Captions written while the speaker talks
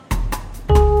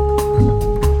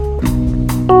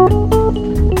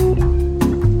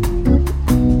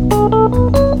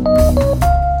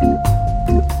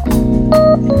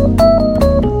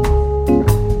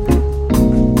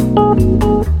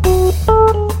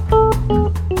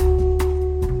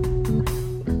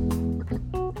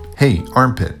Hey,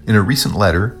 Armpit, in a recent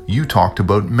letter, you talked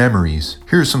about memories.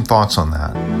 Here's some thoughts on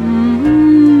that. Memories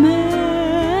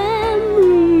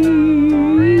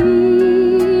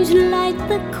like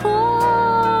the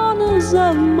corners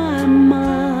of my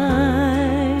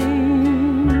mind.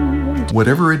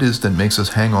 Whatever it is that makes us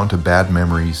hang on to bad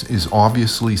memories is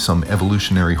obviously some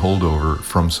evolutionary holdover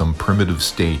from some primitive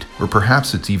state, or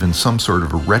perhaps it's even some sort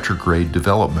of a retrograde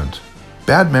development.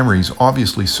 Bad memories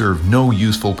obviously serve no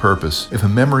useful purpose. If a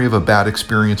memory of a bad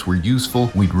experience were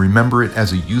useful, we'd remember it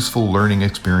as a useful learning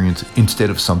experience instead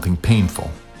of something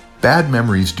painful. Bad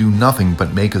memories do nothing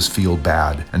but make us feel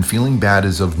bad, and feeling bad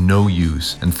is of no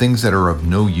use, and things that are of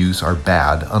no use are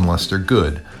bad unless they're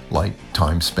good, like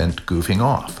time spent goofing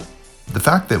off. The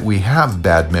fact that we have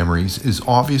bad memories is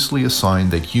obviously a sign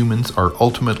that humans are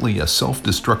ultimately a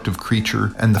self-destructive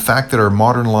creature, and the fact that our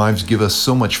modern lives give us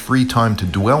so much free time to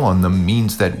dwell on them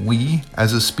means that we,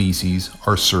 as a species,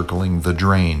 are circling the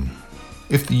drain.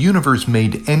 If the universe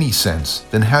made any sense,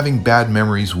 then having bad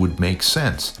memories would make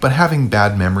sense, but having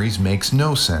bad memories makes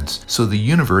no sense, so the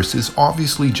universe is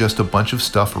obviously just a bunch of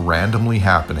stuff randomly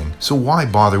happening, so why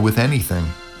bother with anything?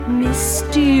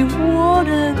 Misty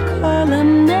watercolor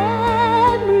memories.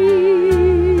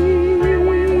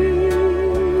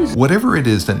 Whatever it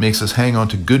is that makes us hang on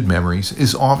to good memories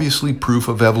is obviously proof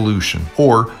of evolution,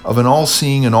 or of an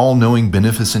all-seeing and all-knowing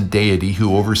beneficent deity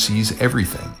who oversees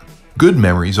everything. Good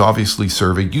memories obviously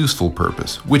serve a useful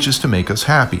purpose, which is to make us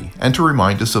happy, and to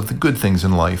remind us of the good things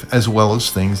in life, as well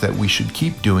as things that we should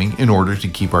keep doing in order to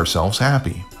keep ourselves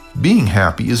happy. Being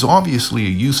happy is obviously a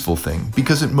useful thing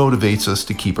because it motivates us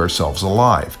to keep ourselves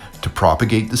alive, to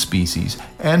propagate the species,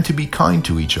 and to be kind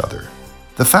to each other.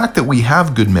 The fact that we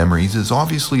have good memories is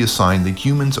obviously a sign that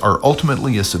humans are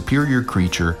ultimately a superior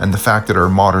creature, and the fact that our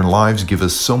modern lives give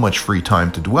us so much free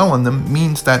time to dwell on them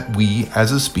means that we,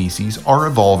 as a species, are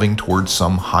evolving towards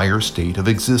some higher state of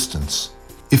existence.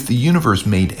 If the universe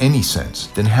made any sense,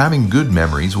 then having good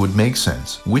memories would make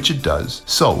sense, which it does,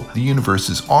 so the universe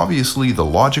is obviously the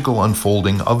logical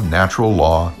unfolding of natural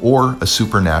law, or a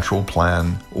supernatural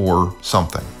plan, or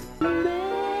something. Memories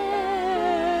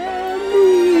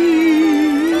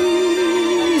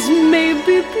may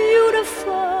be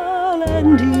beautiful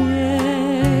and yet.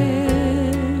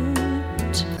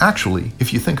 Actually,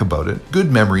 if you think about it,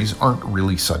 good memories aren't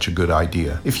really such a good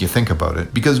idea, if you think about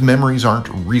it, because memories aren't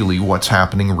really what's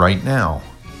happening right now.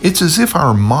 It's as if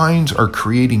our minds are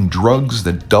creating drugs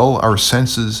that dull our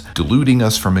senses, deluding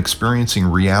us from experiencing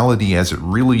reality as it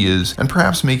really is, and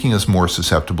perhaps making us more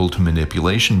susceptible to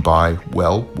manipulation by,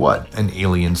 well, what, an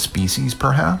alien species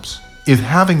perhaps? If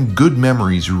having good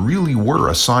memories really were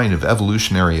a sign of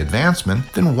evolutionary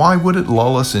advancement, then why would it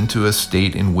lull us into a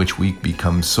state in which we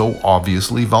become so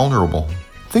obviously vulnerable?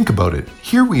 Think about it.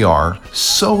 Here we are,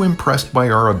 so impressed by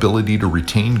our ability to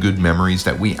retain good memories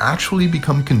that we actually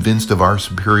become convinced of our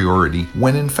superiority,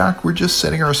 when in fact we're just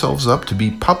setting ourselves up to be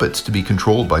puppets to be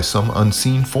controlled by some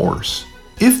unseen force.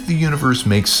 If the universe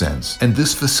makes sense, and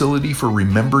this facility for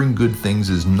remembering good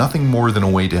things is nothing more than a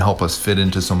way to help us fit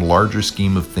into some larger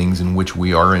scheme of things in which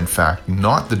we are in fact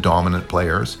not the dominant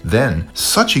players, then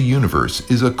such a universe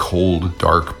is a cold,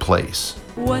 dark place.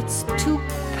 What's too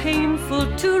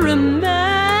painful to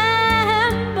remember?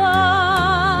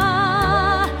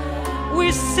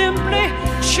 We simply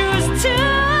choose to.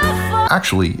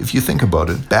 Actually, if you think about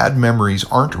it, bad memories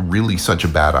aren't really such a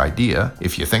bad idea,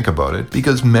 if you think about it,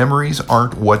 because memories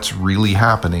aren't what's really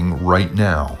happening right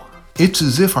now. It's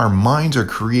as if our minds are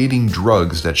creating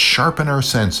drugs that sharpen our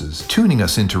senses, tuning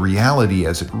us into reality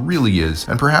as it really is,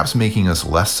 and perhaps making us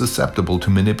less susceptible to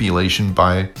manipulation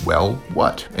by, well,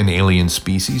 what? An alien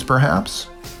species, perhaps?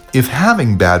 If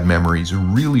having bad memories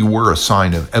really were a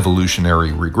sign of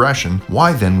evolutionary regression,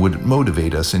 why then would it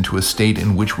motivate us into a state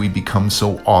in which we become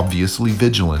so obviously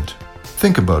vigilant?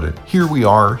 Think about it. Here we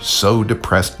are, so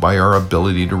depressed by our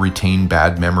ability to retain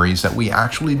bad memories that we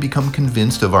actually become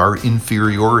convinced of our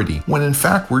inferiority, when in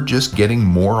fact we're just getting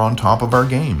more on top of our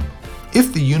game.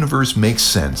 If the universe makes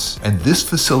sense, and this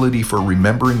facility for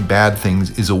remembering bad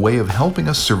things is a way of helping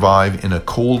us survive in a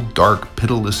cold, dark,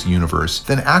 pitiless universe,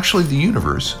 then actually the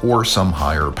universe, or some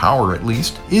higher power at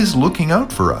least, is looking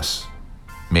out for us.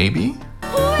 Maybe?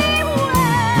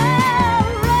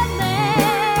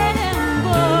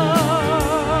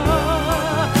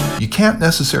 You can't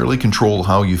necessarily control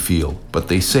how you feel, but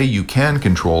they say you can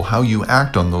control how you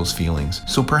act on those feelings.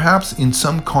 So perhaps in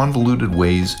some convoluted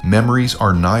ways, memories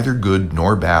are neither good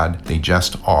nor bad, they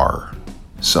just are.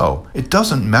 So, it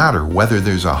doesn't matter whether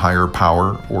there's a higher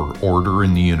power or order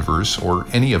in the universe or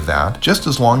any of that, just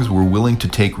as long as we're willing to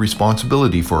take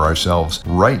responsibility for ourselves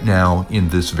right now in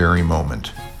this very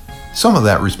moment. Some of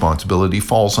that responsibility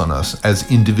falls on us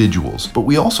as individuals, but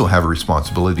we also have a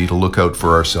responsibility to look out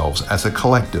for ourselves as a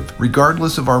collective,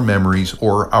 regardless of our memories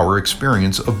or our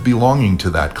experience of belonging to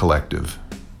that collective.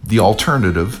 The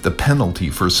alternative, the penalty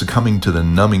for succumbing to the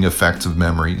numbing effects of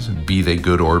memories, be they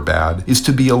good or bad, is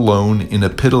to be alone in a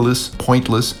pitiless,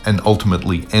 pointless, and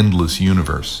ultimately endless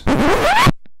universe.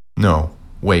 No,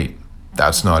 wait,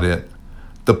 that's not it.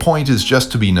 The point is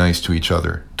just to be nice to each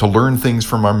other, to learn things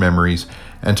from our memories,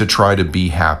 and to try to be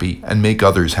happy and make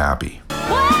others happy.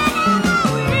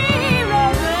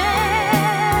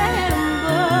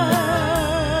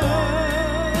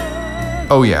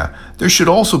 Oh yeah, there should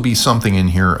also be something in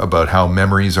here about how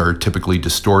memories are typically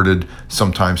distorted,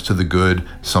 sometimes to the good,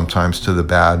 sometimes to the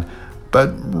bad,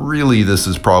 but really this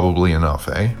is probably enough,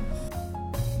 eh?